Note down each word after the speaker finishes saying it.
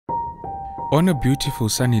On a beautiful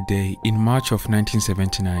sunny day in March of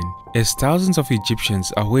 1979, as thousands of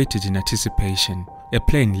Egyptians awaited in anticipation, a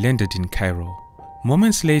plane landed in Cairo.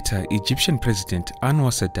 Moments later, Egyptian President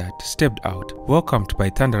Anwar Sadat stepped out, welcomed by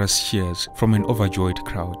thunderous cheers from an overjoyed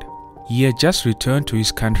crowd. He had just returned to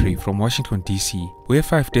his country from Washington D.C, where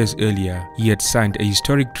 5 days earlier he had signed a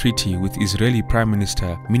historic treaty with Israeli Prime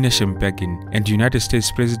Minister Menachem and United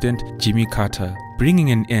States President Jimmy Carter,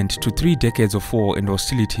 bringing an end to 3 decades of war and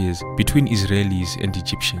hostilities between Israelis and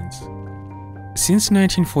Egyptians. Since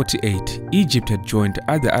 1948, Egypt had joined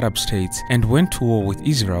other Arab states and went to war with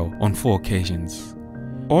Israel on 4 occasions.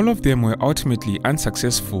 All of them were ultimately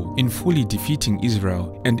unsuccessful in fully defeating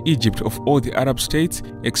Israel, and Egypt, of all the Arab states,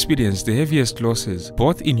 experienced the heaviest losses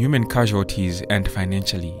both in human casualties and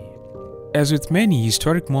financially. As with many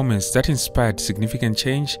historic moments that inspired significant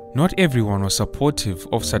change, not everyone was supportive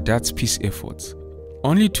of Sadat's peace efforts.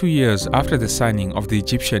 Only 2 years after the signing of the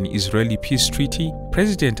Egyptian-Israeli peace treaty,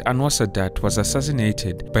 President Anwar Sadat was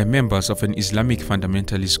assassinated by members of an Islamic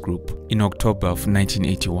fundamentalist group in October of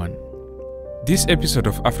 1981. This episode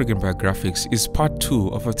of African Biographics is part 2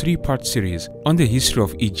 of a 3-part series on the history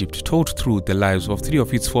of Egypt told through the lives of 3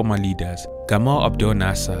 of its former leaders, Gamal Abdel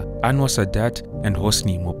Nasser, Anwar Sadat, and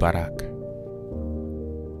Hosni Mubarak.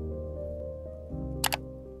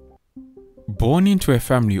 Born into a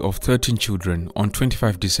family of 13 children on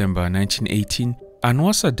 25 December 1918,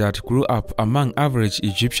 Anwar Sadat grew up among average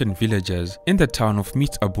Egyptian villagers in the town of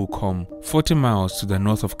Mit Abu Qom, 40 miles to the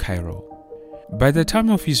north of Cairo. By the time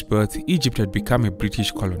of his birth, Egypt had become a British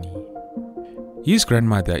colony. His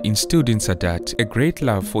grandmother instilled in Sadat a great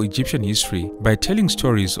love for Egyptian history by telling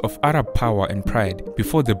stories of Arab power and pride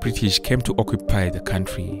before the British came to occupy the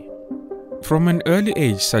country. From an early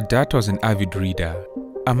age, Sadat was an avid reader.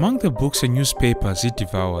 Among the books and newspapers he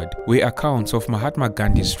devoured were accounts of Mahatma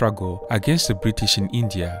Gandhi's struggle against the British in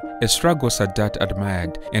India, a struggle Sadat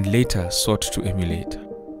admired and later sought to emulate.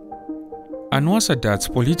 Anwar Sadat's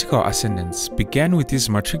political ascendance began with his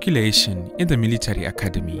matriculation in the military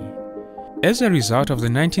academy. As a result of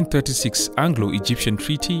the 1936 Anglo-Egyptian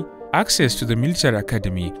Treaty, access to the military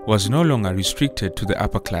academy was no longer restricted to the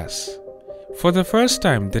upper class. For the first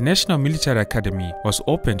time, the National Military Academy was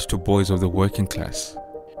opened to boys of the working class.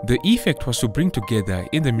 The effect was to bring together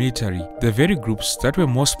in the military the very groups that were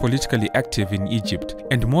most politically active in Egypt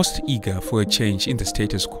and most eager for a change in the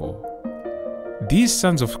status quo. These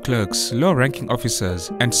sons of clerks, low-ranking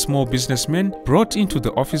officers, and small businessmen brought into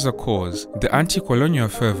the officer corps the anti-colonial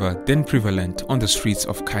fervor then prevalent on the streets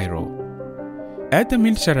of Cairo. At the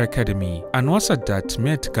military academy, Anwar Sadat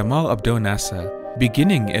met Gamal Abdel Nasser,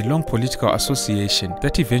 beginning a long political association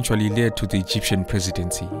that eventually led to the Egyptian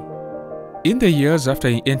presidency. In the years after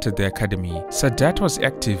he entered the academy, Sadat was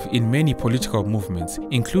active in many political movements,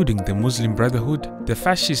 including the Muslim Brotherhood, the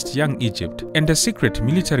fascist Young Egypt, and a secret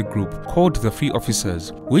military group called the Free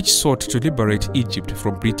Officers, which sought to liberate Egypt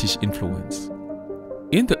from British influence.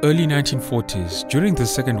 In the early 1940s, during the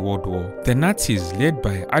Second World War, the Nazis, led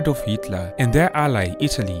by Adolf Hitler and their ally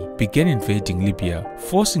Italy, began invading Libya,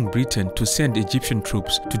 forcing Britain to send Egyptian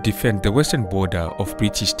troops to defend the western border of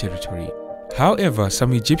British territory. However,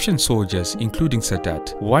 some Egyptian soldiers, including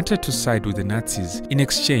Sadat, wanted to side with the Nazis in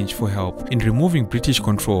exchange for help in removing British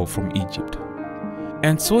control from Egypt.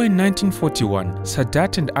 And so in 1941,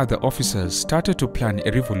 Sadat and other officers started to plan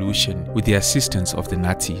a revolution with the assistance of the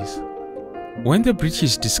Nazis. When the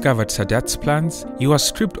British discovered Sadat's plans, he was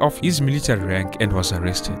stripped of his military rank and was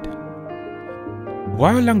arrested.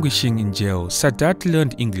 While languishing in jail, Sadat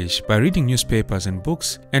learned English by reading newspapers and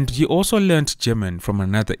books, and he also learned German from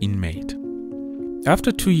another inmate.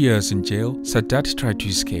 After 2 years in jail, Sadat tried to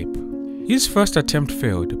escape. His first attempt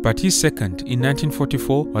failed, but his second, in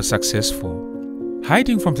 1944, was successful.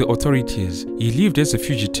 Hiding from the authorities, he lived as a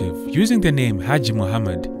fugitive, using the name Haji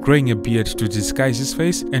Muhammad, growing a beard to disguise his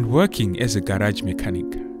face, and working as a garage mechanic.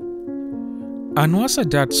 Anwar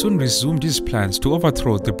Sadat soon resumed his plans to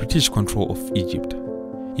overthrow the British control of Egypt.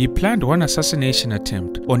 He planned one assassination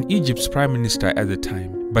attempt on Egypt's prime minister at the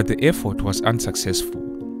time, but the effort was unsuccessful.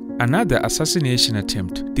 Another assassination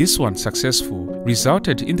attempt, this one successful,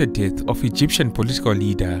 resulted in the death of Egyptian political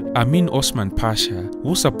leader Amin Osman Pasha,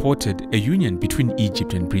 who supported a union between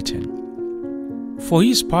Egypt and Britain. For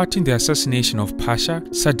his part in the assassination of Pasha,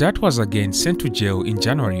 Sadat was again sent to jail in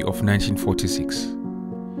January of 1946.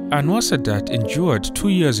 Anwar Sadat endured 2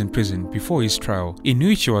 years in prison before his trial, in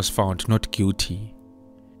which he was found not guilty.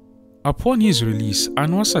 Upon his release,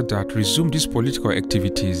 Anwar Sadat resumed his political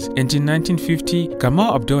activities, and in 1950,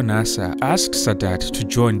 Gamal Abdel Nasser asked Sadat to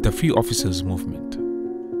join the Free Officers movement.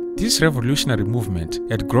 This revolutionary movement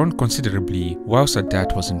had grown considerably while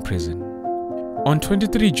Sadat was in prison. On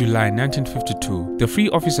 23 July 1952, the Free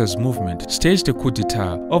Officers Movement staged a coup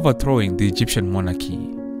d'etat, overthrowing the Egyptian monarchy.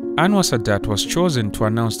 Anwar Sadat was chosen to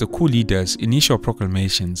announce the coup leader's initial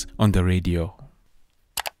proclamations on the radio.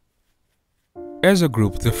 As a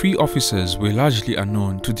group, the Free Officers were largely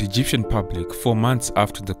unknown to the Egyptian public for months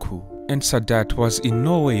after the coup, and Sadat was in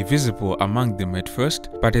no way visible among them at first,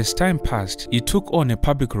 but as time passed, he took on a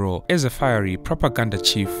public role as a fiery propaganda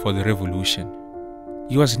chief for the revolution.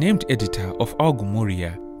 He was named editor of Al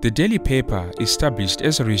Gumuria, the daily paper established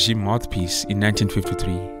as a regime mouthpiece in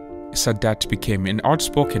 1953. Sadat became an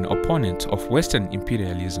outspoken opponent of Western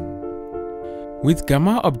imperialism. With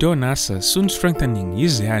Gamal Abdel Nasser soon strengthening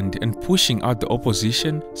his hand and pushing out the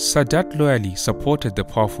opposition, Sadat loyally supported the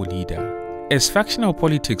powerful leader. As factional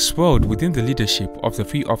politics swirled within the leadership of the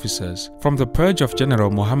Free Officers, from the purge of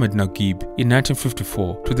General Mohammed Naguib in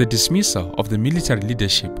 1954 to the dismissal of the military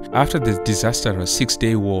leadership after the disastrous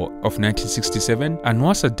Six-Day War of 1967,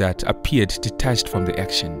 Anwar Sadat appeared detached from the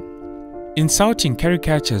action. Insulting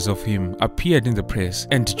caricatures of him appeared in the press,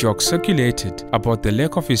 and jokes circulated about the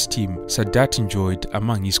lack of esteem Sadat enjoyed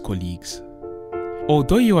among his colleagues.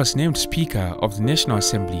 Although he was named Speaker of the National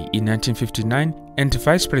Assembly in 1959 and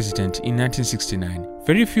Vice President in 1969,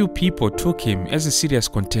 very few people took him as a serious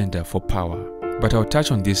contender for power, but I'll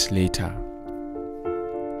touch on this later.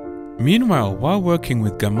 Meanwhile, while working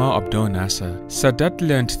with Gamal Abdel Nasser, Sadat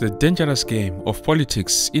learned the dangerous game of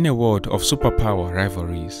politics in a world of superpower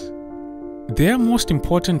rivalries. Their most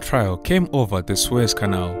important trial came over the Suez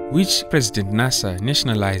Canal, which President Nasser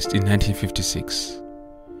nationalized in 1956.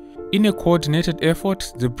 In a coordinated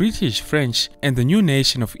effort, the British, French, and the new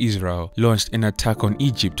nation of Israel launched an attack on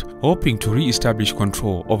Egypt, hoping to re-establish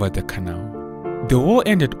control over the canal. The war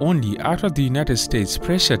ended only after the United States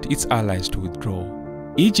pressured its allies to withdraw.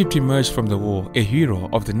 Egypt emerged from the war a hero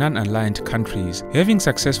of the non-aligned countries, having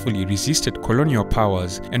successfully resisted colonial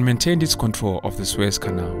powers and maintained its control of the Suez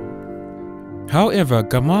Canal. However,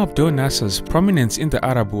 Gamal Abdel Nasser's prominence in the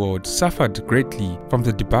Arab world suffered greatly from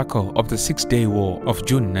the debacle of the Six-Day War of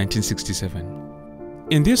June 1967.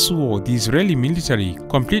 In this war, the Israeli military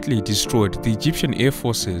completely destroyed the Egyptian air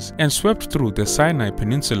forces and swept through the Sinai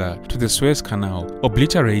Peninsula to the Suez Canal,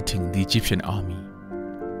 obliterating the Egyptian army.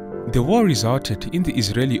 The war resulted in the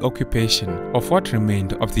Israeli occupation of what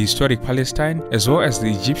remained of the historic Palestine, as well as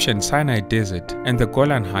the Egyptian Sinai Desert and the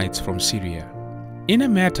Golan Heights from Syria. In a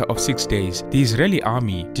matter of 6 days, the Israeli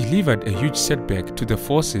army delivered a huge setback to the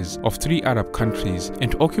forces of 3 Arab countries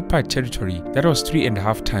and occupied territory that was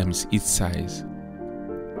 3.5 times its size.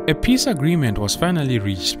 A peace agreement was finally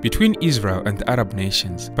reached between Israel and the Arab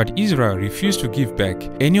nations, but Israel refused to give back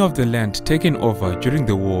any of the land taken over during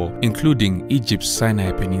the war, including Egypt's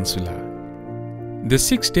Sinai Peninsula. The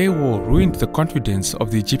Six-Day War ruined the confidence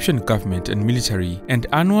of the Egyptian government and military, and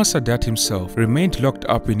Anwar Sadat himself remained locked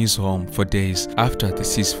up in his home for days after the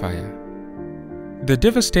ceasefire. The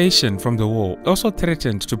devastation from the war also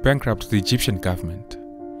threatened to bankrupt the Egyptian government.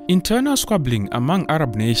 Internal squabbling among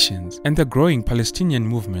Arab nations and the growing Palestinian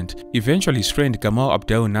movement eventually strained Gamal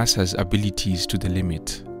Abdel Nasser's abilities to the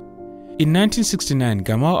limit. In 1969,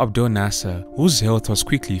 Gamal Abdel Nasser, whose health was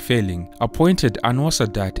quickly failing, appointed Anwar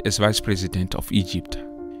Sadat as Vice President of Egypt.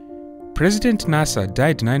 President Nasser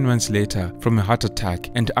died 9 months later from a heart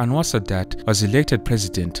attack, and Anwar Sadat was elected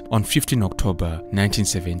president on 15 October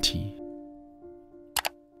 1970.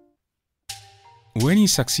 When he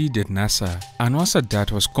succeeded Nasser, Anwar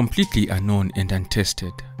Sadat was completely unknown and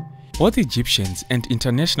untested. Both Egyptians and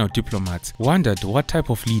international diplomats wondered what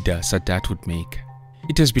type of leader Sadat would make.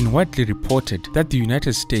 It has been widely reported that the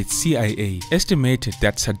United States CIA estimated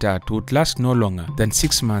that Sadat would last no longer than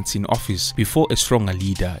 6 months in office before a stronger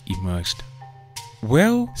leader emerged.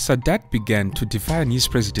 Well, Sadat began to define his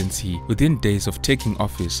presidency within days of taking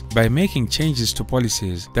office by making changes to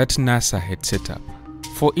policies that Nasser had set up.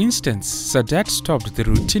 For instance, Sadat stopped the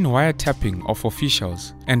routine wiretapping of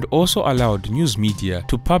officials and also allowed news media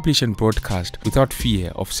to publish and broadcast without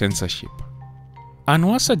fear of censorship.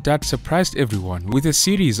 Anwar Sadat surprised everyone with a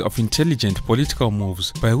series of intelligent political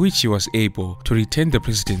moves by which he was able to retain the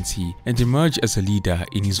presidency and emerge as a leader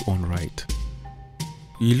in his own right.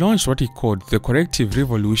 He launched what he called the Corrective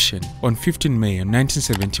Revolution on 15 May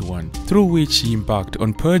 1971, through which he embarked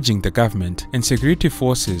on purging the government and security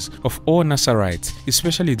forces of all Nasserites,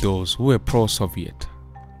 especially those who were pro-Soviet.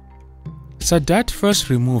 Sadat first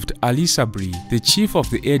removed Ali Sabri, the chief of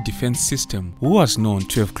the air defense system, who was known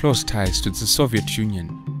to have close ties to the Soviet Union.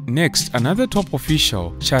 Next, another top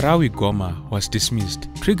official, Sharawi Goma, was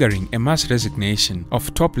dismissed, triggering a mass resignation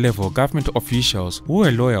of top-level government officials who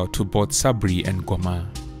were loyal to both Sabri and Goma.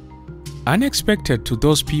 Unexpected to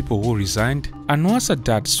those people who resigned, Anwar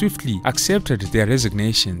Sadat swiftly accepted their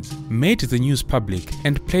resignations, made the news public,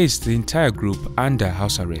 and placed the entire group under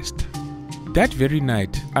house arrest. That very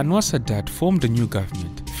night, Anwar Sadat formed a new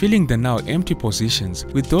government, filling the now empty positions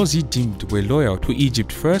with those he deemed were loyal to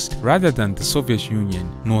Egypt first rather than the Soviet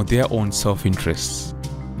Union nor their own self-interests.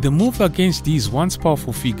 The move against these once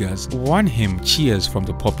powerful figures won him cheers from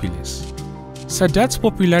the populace. Sadat's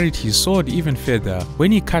popularity soared even further when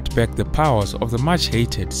he cut back the powers of the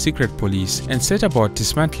much-hated secret police and set about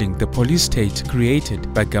dismantling the police state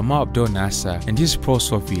created by Gamal Abdel Nasser and his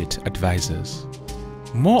pro-Soviet advisors.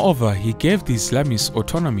 Moreover, he gave the Islamists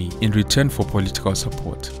autonomy in return for political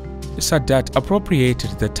support. Sadat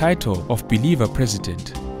appropriated the title of believer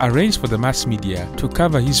president, arranged for the mass media to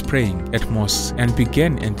cover his praying at mosques, and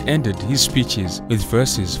began and ended his speeches with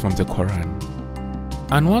verses from the Quran.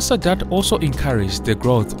 Anwar Sadat also encouraged the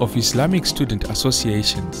growth of Islamic student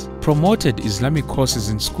associations, promoted Islamic courses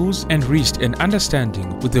in schools, and reached an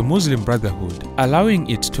understanding with the Muslim Brotherhood, allowing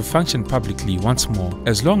it to function publicly once more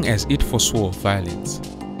as long as it forswore violence.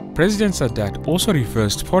 President Sadat also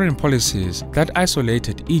reversed foreign policies that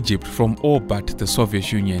isolated Egypt from all but the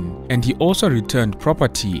Soviet Union, and he also returned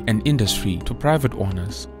property and industry to private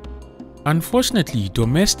owners. Unfortunately,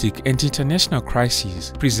 domestic and international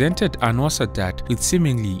crises presented Anwar Sadat with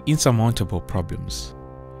seemingly insurmountable problems.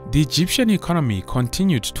 The Egyptian economy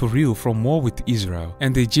continued to reel from war with Israel,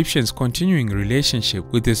 and the Egyptians' continuing relationship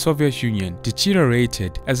with the Soviet Union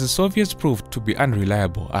deteriorated as the Soviets proved to be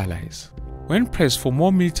unreliable allies. When pressed for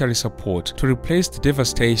more military support to replace the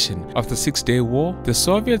devastation of the Six-Day War, the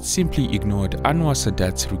Soviets simply ignored Anwar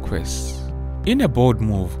Sadat's requests. In a bold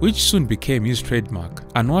move, which soon became his trademark,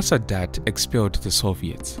 Anwar Sadat expelled the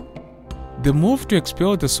Soviets. The move to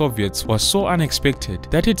expel the Soviets was so unexpected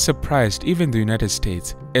that it surprised even the United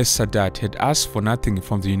States, as Sadat had asked for nothing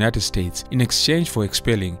from the United States in exchange for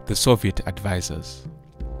expelling the Soviet advisors.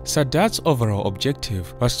 Sadat's overall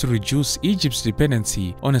objective was to reduce Egypt's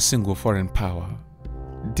dependency on a single foreign power.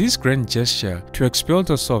 This grand gesture to expel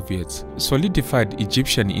the Soviets solidified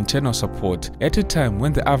Egyptian internal support at a time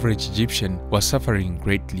when the average Egyptian was suffering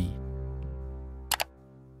greatly.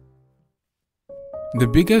 The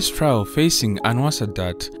biggest trial facing Anwar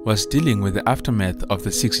Sadat was dealing with the aftermath of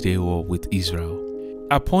the Six-Day War with Israel.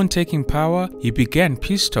 Upon taking power, he began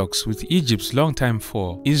peace talks with Egypt's longtime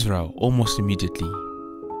foe, Israel, almost immediately.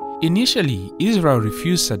 Initially, Israel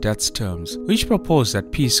refused Sadat's terms, which proposed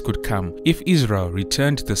that peace could come if Israel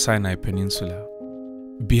returned to the Sinai Peninsula.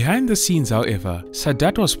 Behind the scenes, however,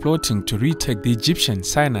 Sadat was plotting to retake the Egyptian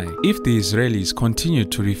Sinai if the Israelis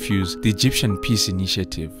continued to refuse the Egyptian peace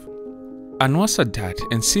initiative. Anwar Sadat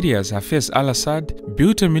and Syria's Hafez al-Assad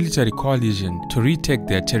built a military coalition to retake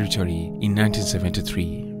their territory in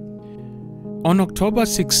 1973. On October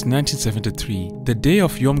 6, 1973, the day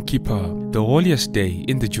of Yom Kippur, the holiest day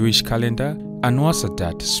in the Jewish calendar, Anwar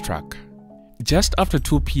Sadat struck. Just after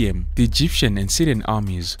 2 p.m., the Egyptian and Syrian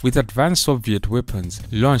armies, with advanced Soviet weapons,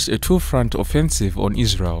 launched a two-front offensive on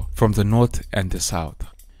Israel from the north and the south.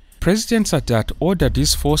 President Sadat ordered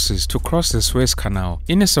his forces to cross the Suez Canal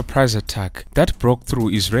in a surprise attack that broke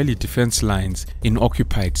through Israeli defense lines in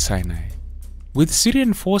occupied Sinai. With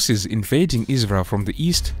Syrian forces invading Israel from the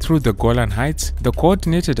east through the Golan Heights, the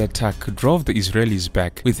coordinated attack drove the Israelis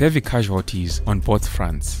back with heavy casualties on both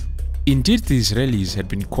fronts. Indeed, the Israelis had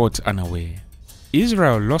been caught unaware.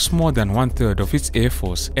 Israel lost more than one-third of its air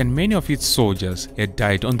force, and many of its soldiers had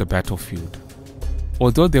died on the battlefield.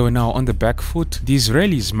 Although they were now on the back foot, the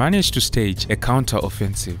Israelis managed to stage a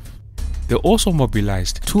counter-offensive. They also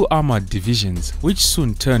mobilized 2 armored divisions, which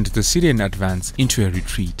soon turned the Syrian advance into a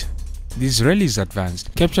retreat. The Israelis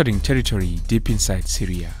advanced, capturing territory deep inside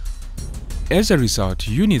Syria. As a result,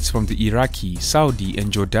 units from the Iraqi, Saudi,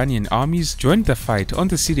 and Jordanian armies joined the fight on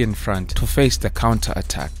the Syrian front to face the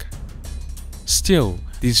counter-attack. Still,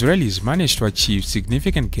 the Israelis managed to achieve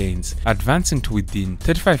significant gains, advancing to within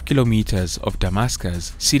 35 kilometers of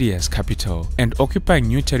Damascus, Syria's capital, and occupying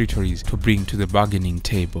new territories to bring to the bargaining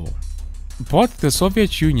table. Both the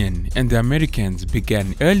Soviet Union and the Americans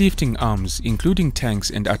began airlifting arms, including tanks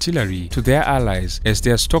and artillery, to their allies as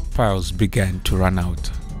their stockpiles began to run out.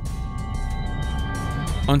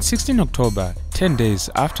 On 16 October, 10 days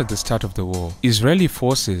after the start of the war, Israeli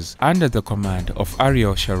forces under the command of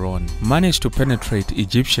Ariel Sharon managed to penetrate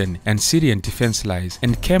Egyptian and Syrian defense lines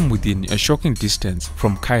and came within a shocking distance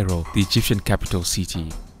from Cairo, the Egyptian capital city.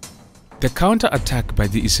 The counter-attack by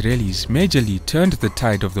the Israelis majorly turned the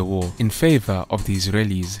tide of the war in favor of the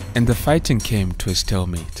Israelis, and the fighting came to a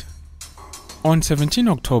stalemate. On 17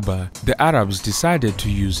 October, the Arabs decided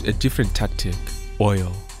to use a different tactic: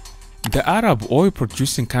 oil. The Arab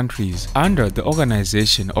oil-producing countries under the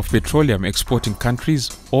Organization of Petroleum Exporting Countries,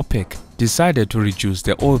 OPEC, decided to reduce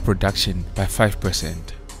their oil production by 5%.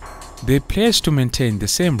 They pledged to maintain the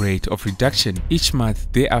same rate of reduction each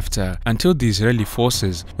month thereafter until the Israeli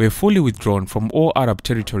forces were fully withdrawn from all Arab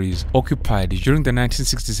territories occupied during the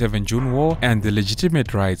 1967 June War and the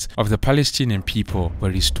legitimate rights of the Palestinian people were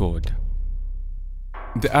restored.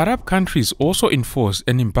 The Arab countries also enforced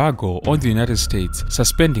an embargo on the United States,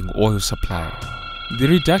 suspending oil supply. The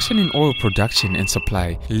reduction in oil production and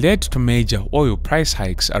supply led to major oil price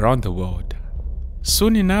hikes around the world.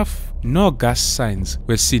 Soon enough, no gas signs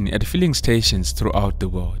were seen at filling stations throughout the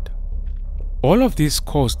world. All of this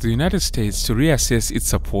caused the United States to reassess its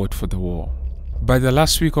support for the war. By the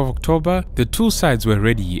last week of October, the two sides were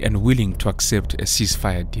ready and willing to accept a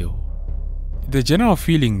ceasefire deal. The general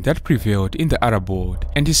feeling that prevailed in the Arab world,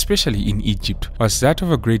 and especially in Egypt, was that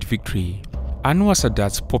of a great victory. Anwar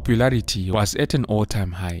Sadat's popularity was at an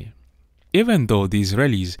all-time high. Even though the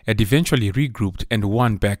Israelis had eventually regrouped and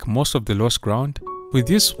won back most of the lost ground, with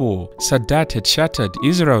this war, Sadat had shattered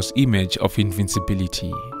Israel's image of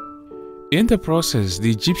invincibility. In the process,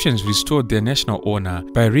 the Egyptians restored their national honor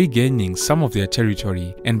by regaining some of their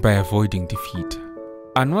territory and by avoiding defeat.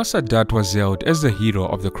 Anwar Sadat was hailed as the hero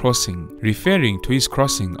of the crossing, referring to his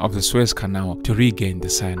crossing of the Suez Canal to regain the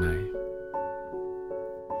Sinai.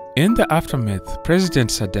 In the aftermath, President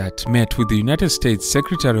Sadat met with the United States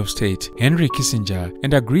Secretary of State Henry Kissinger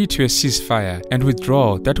and agreed to a ceasefire and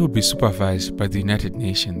withdrawal that would be supervised by the United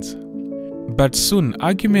Nations. But soon,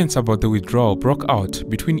 arguments about the withdrawal broke out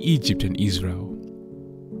between Egypt and Israel.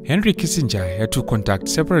 Henry Kissinger had to conduct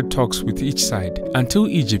separate talks with each side until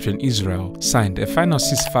Egypt and Israel signed a final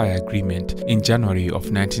ceasefire agreement in January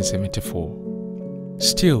of 1974.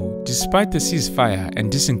 Still, despite the ceasefire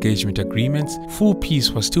and disengagement agreements, full peace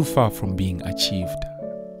was still far from being achieved.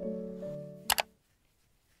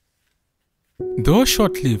 Though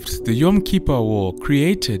short-lived, the Yom Kippur War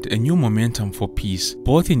created a new momentum for peace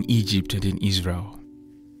both in Egypt and in Israel.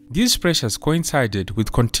 These pressures coincided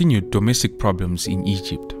with continued domestic problems in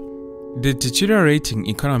Egypt. The deteriorating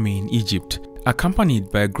economy in Egypt,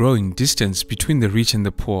 accompanied by a growing distance between the rich and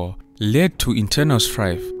the poor, led to internal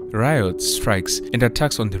strife, riots, strikes, and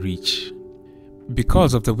attacks on the rich.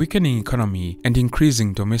 Because of the weakening economy and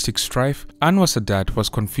increasing domestic strife, Anwar Sadat was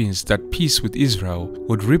convinced that peace with Israel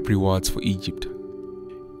would reap rewards for Egypt.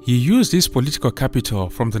 He used his political capital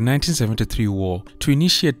from the 1973 war to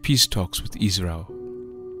initiate peace talks with Israel.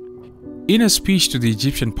 In a speech to the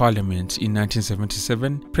Egyptian parliament in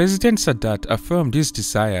 1977, President Sadat affirmed his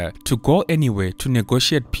desire to go anywhere to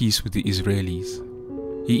negotiate peace with the Israelis.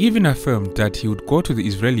 He even affirmed that he would go to the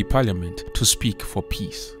Israeli parliament to speak for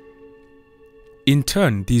peace. In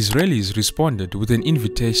turn, the Israelis responded with an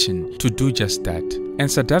invitation to do just that, and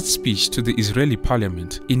Sadat's speech to the Israeli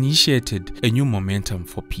parliament initiated a new momentum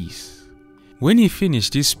for peace. When he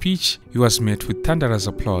finished his speech, he was met with thunderous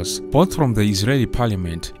applause both from the Israeli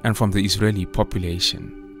parliament and from the Israeli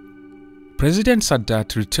population. President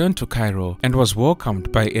Sadat returned to Cairo and was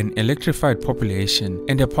welcomed by an electrified population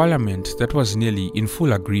and a parliament that was nearly in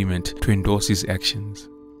full agreement to endorse his actions.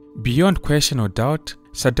 Beyond question or doubt,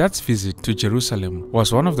 Sadat's visit to Jerusalem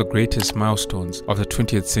was one of the greatest milestones of the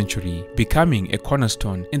 20th century, becoming a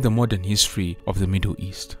cornerstone in the modern history of the Middle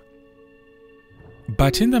East.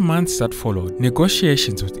 But in the months that followed,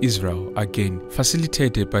 negotiations with Israel, again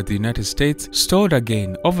facilitated by the United States, stalled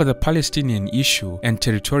again over the Palestinian issue and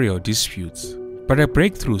territorial disputes. But a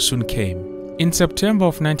breakthrough soon came. In September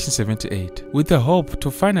of 1978, with the hope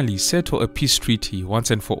to finally settle a peace treaty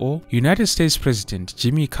once and for all, United States President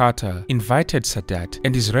Jimmy Carter invited Sadat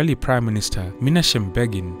and Israeli Prime Minister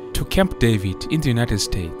Menachem to Camp David in the United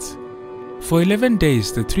States. For 11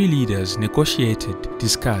 days, the three leaders negotiated,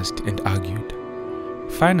 discussed, and argued.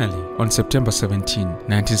 Finally, on September 17,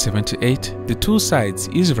 1978, the two sides,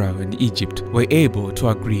 Israel and Egypt, were able to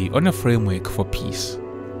agree on a framework for peace.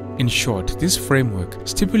 In short, this framework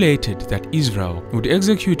stipulated that Israel would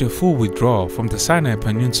execute a full withdrawal from the Sinai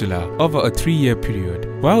Peninsula over a 3-year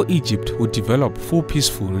period, while Egypt would develop full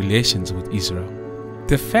peaceful relations with Israel.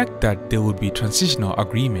 The fact that there would be transitional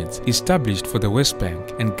agreements established for the West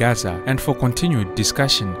Bank and Gaza and for continued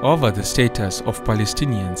discussion over the status of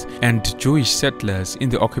Palestinians and Jewish settlers in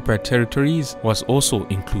the occupied territories was also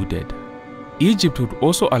included. Egypt would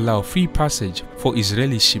also allow free passage for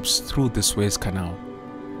Israeli ships through the Suez Canal.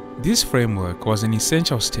 This framework was an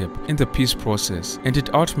essential step in the peace process, and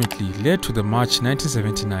it ultimately led to the March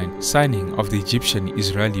 1979 signing of the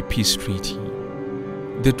Egyptian-Israeli Peace Treaty.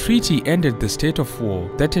 The treaty ended the state of war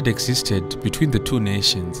that had existed between the two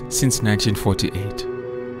nations since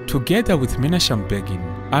 1948. Together with Menachem Begin,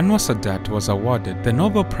 Anwar Sadat was awarded the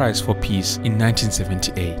Nobel Prize for Peace in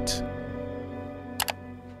 1978.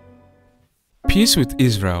 Peace with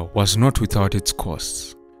Israel was not without its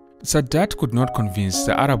costs. Sadat could not convince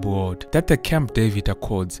the Arab world that the Camp David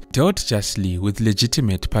Accords dealt justly with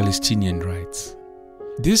legitimate Palestinian rights.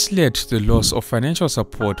 This led to the loss of financial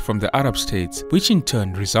support from the Arab states, which in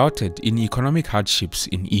turn resulted in economic hardships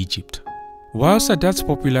in Egypt. While Sadat's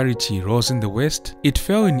popularity rose in the West, it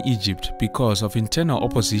fell in Egypt because of internal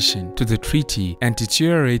opposition to the treaty and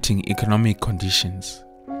deteriorating economic conditions.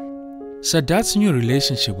 Sadat's new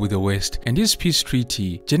relationship with the West and his peace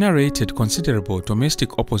treaty generated considerable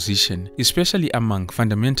domestic opposition, especially among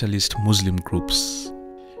fundamentalist Muslim groups.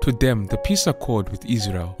 To them, the peace accord with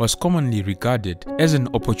Israel was commonly regarded as an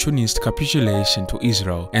opportunist capitulation to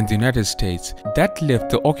Israel and the United States that left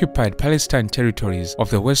the occupied Palestine territories of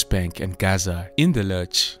the West Bank and Gaza in the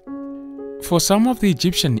lurch. For some of the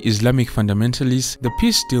Egyptian Islamic fundamentalists, the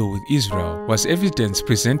peace deal with Israel was evidence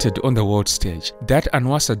presented on the world stage that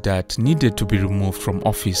Anwar Sadat needed to be removed from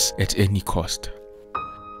office at any cost.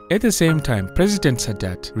 At the same time, President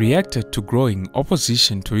Sadat reacted to growing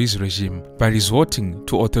opposition to his regime by resorting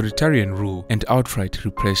to authoritarian rule and outright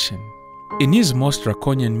repression. In his most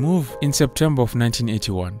draconian move in September of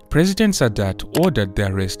 1981, President Sadat ordered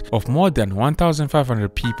the arrest of more than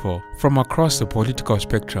 1,500 people from across the political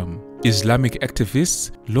spectrum: Islamic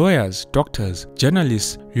activists, lawyers, doctors,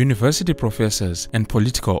 journalists, university professors, and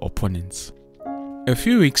political opponents. A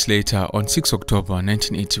few weeks later, on 6 October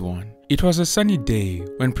 1981, it was a sunny day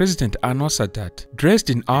when President Anwar Sadat, dressed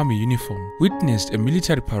in army uniform, witnessed a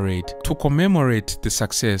military parade to commemorate the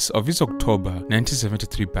success of his October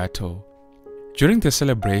 1973 battle. During the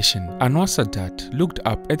celebration, Anwar Sadat looked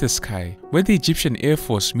up at the sky where the Egyptian Air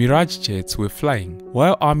Force Mirage jets were flying,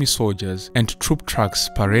 while army soldiers and troop trucks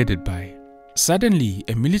paraded by. Suddenly,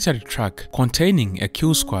 a military truck containing a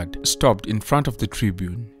kill squad stopped in front of the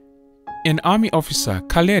tribune. An army officer,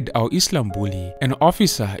 Khaled al-Islambuli, an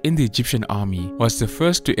officer in the Egyptian army, was the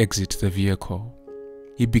first to exit the vehicle.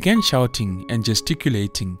 He began shouting and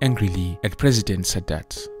gesticulating angrily at President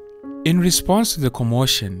Sadat. In response to the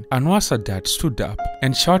commotion, Anwar Sadat stood up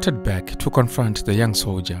and shouted back to confront the young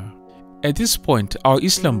soldier. At this point,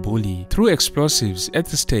 al-Islambuli threw explosives at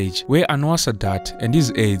the stage where Anwar Sadat and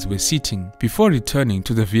his aides were sitting before returning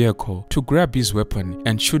to the vehicle to grab his weapon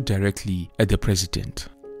and shoot directly at the president.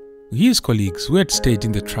 His colleagues who had stayed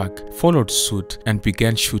in the truck followed suit and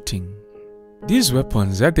began shooting. These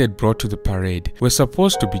weapons that they had brought to the parade were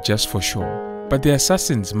supposed to be just for show, but the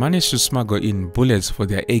assassins managed to smuggle in bullets for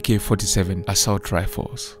their AK-47 assault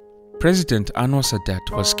rifles. President Anwar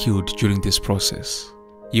Sadat was killed during this process.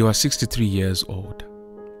 He was 63 years old.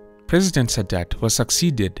 President Sadat was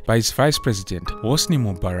succeeded by his vice president Hosni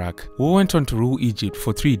Mubarak, who went on to rule Egypt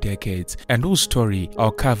for 3 decades and whose story I'll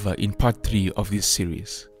cover in part 3 of this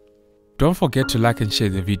series. Don't forget to like and share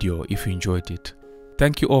the video if you enjoyed it.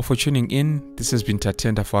 Thank you all for tuning in. This has been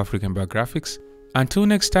Tatenda for African Biographics. Until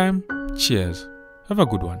next time, cheers. Have a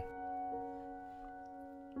good one.